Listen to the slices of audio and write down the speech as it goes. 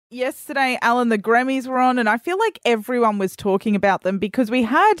yesterday, Alan, the Grammys were on, and I feel like everyone was talking about them because we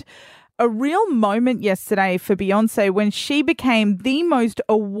had a real moment yesterday for Beyonce when she became the most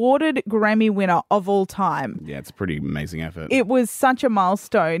awarded Grammy winner of all time. Yeah, it's a pretty amazing effort. It was such a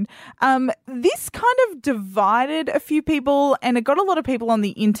milestone. This kind of divided a few people, and it got a lot of people on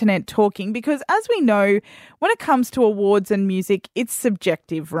the internet talking because, as we know, when it comes to awards and music, it's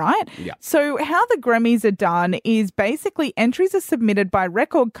subjective, right? Yeah. So how the Grammys are done is basically entries are submitted by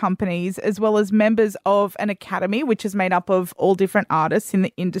record companies as well as members of an academy, which is made up of all different artists in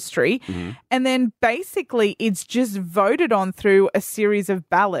the industry. Mm-hmm. And then basically it's just voted on through a series of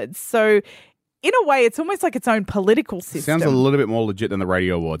ballots. So in a way, it's almost like its own political system. Sounds a little bit more legit than the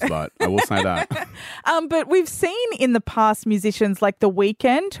Radio Awards, but I will say that. But we've seen in the past musicians like The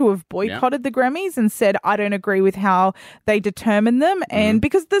Weeknd who have boycotted the Grammys and said, I don't agree with how they determine them. And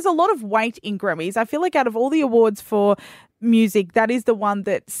because there's a lot of weight in Grammys, I feel like out of all the awards for music, that is the one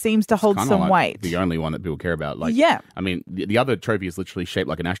that seems to hold some weight. The only one that people care about. Like, yeah. I mean, the other trophy is literally shaped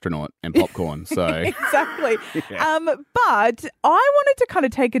like an astronaut and popcorn. So Exactly. Yeah. But I wanted to kind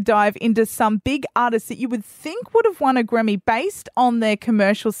of take a dive into some big artists that you would think would have won a Grammy based on their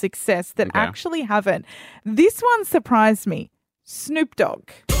commercial success that actually haven't. This one surprised me. Snoop Dogg.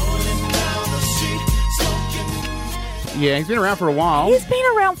 Yeah, he's been around for a while. He's been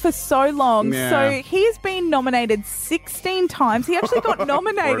around for so long. Yeah. So he's been nominated 16 times. He actually got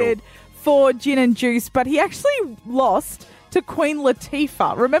nominated for Gin and Juice, but he actually lost to Queen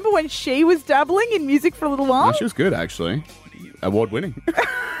Latifah. Remember when she was dabbling in music for a little while? No, she was good, actually. Award-winning.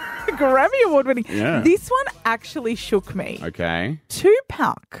 Grammy award-winning. Yeah. This one actually shook me. Okay.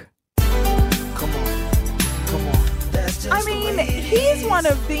 Tupac. I mean, he is one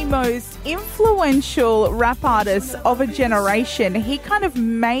of the most influential rap artists of a generation. He kind of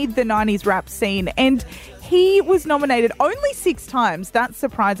made the 90s rap scene, and he was nominated only 6 times. That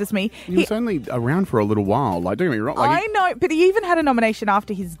surprises me. He was only around for a little while. Like, don't get me wrong. I know, but he even had a nomination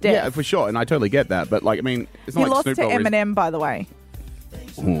after his death. Yeah, for sure, and I totally get that. But, like, I mean, it's not he like lost Snoop to Dogg Eminem, by the way.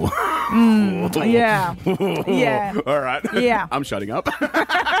 Yeah. Yeah. All right. Yeah. I'm shutting up.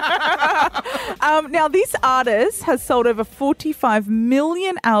 Now, this artist has sold over 45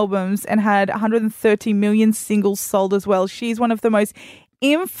 million albums and had 130 million singles sold as well. She's one of the most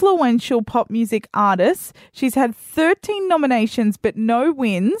influential pop music artists. She's had 13 nominations but no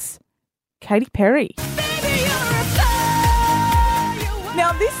wins. Katy Perry.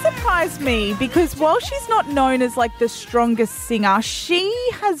 Now, this surprised me because while she's not known as like the strongest singer, she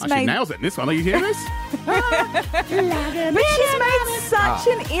has She nails it in this one. Are you hearing this? but she's made such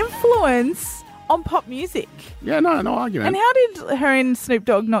an influence on pop music. Yeah, no argument. And how did her and Snoop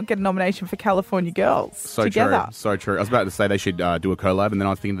Dogg not get a nomination for California Girls together? So true. I was about to say they should do a collab, and then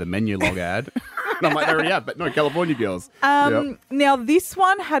I was thinking of the menu log ad. And I'm like, they already have, but no, California Girls. Now, this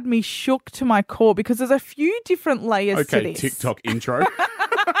one had me shook to my core because there's a few different layers to this. TikTok intro.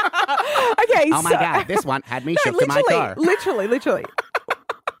 Okay, oh my God, this one had me shook to my core. Literally.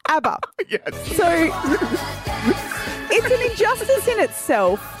 ABBA. Yes. So it's an injustice in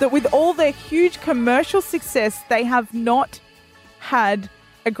itself that with all their huge commercial success, they have not had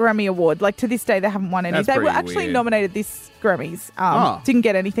a Grammy Award. Like, to this day, they haven't won any. That's they were pretty actually weird. nominated this Grammys. Didn't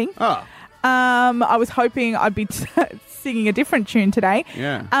get anything. Oh. I was hoping I'd be singing a different tune today.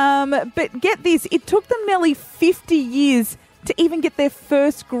 Yeah. But get this, it took them nearly 50 years to even get their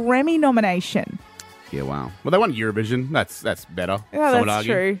first Grammy nomination. Yeah, wow. Well, they won Eurovision. That's better. Yeah, some would that's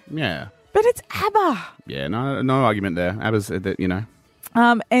argue. true. Yeah. But it's ABBA. Yeah, no argument there. ABBA's, you know.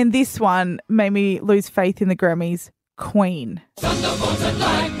 And this one made me lose faith in the Grammys. Queen. Thunderbolts and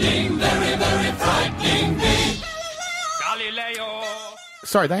lightning, very, very frightening me. Galileo.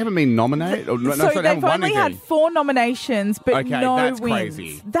 Sorry, they haven't been nominated? Or, no, So they haven't they've won only anything. had 4 nominations, but Okay, no that's wins.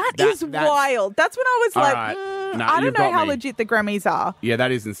 crazy. That's wild. That's when I was All like, right. No, I don't you've know got how me. legit the Grammys are. Yeah,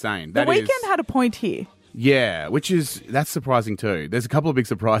 that is insane. The That is- Weeknd had a point here. Yeah, that's surprising too. There's a couple of big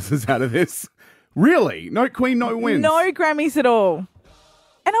surprises out of this. Really? No Queen, no wins? No Grammys at all.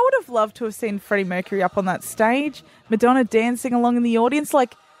 And I would have loved to have seen Freddie Mercury up on that stage, Madonna dancing along in the audience,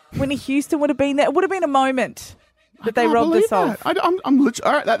 like Whitney Houston would have been there. It would have been a moment that they robbed us that. of. I'm literally,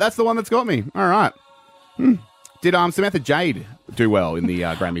 all right, that's the one that's got me. All right. Did Samantha Jade do well in the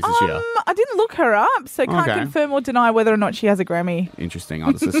Grammys this year? I didn't look her up, so can't Okay. confirm or deny whether or not she has a Grammy. Interesting.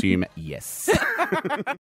 I'll just assume yes.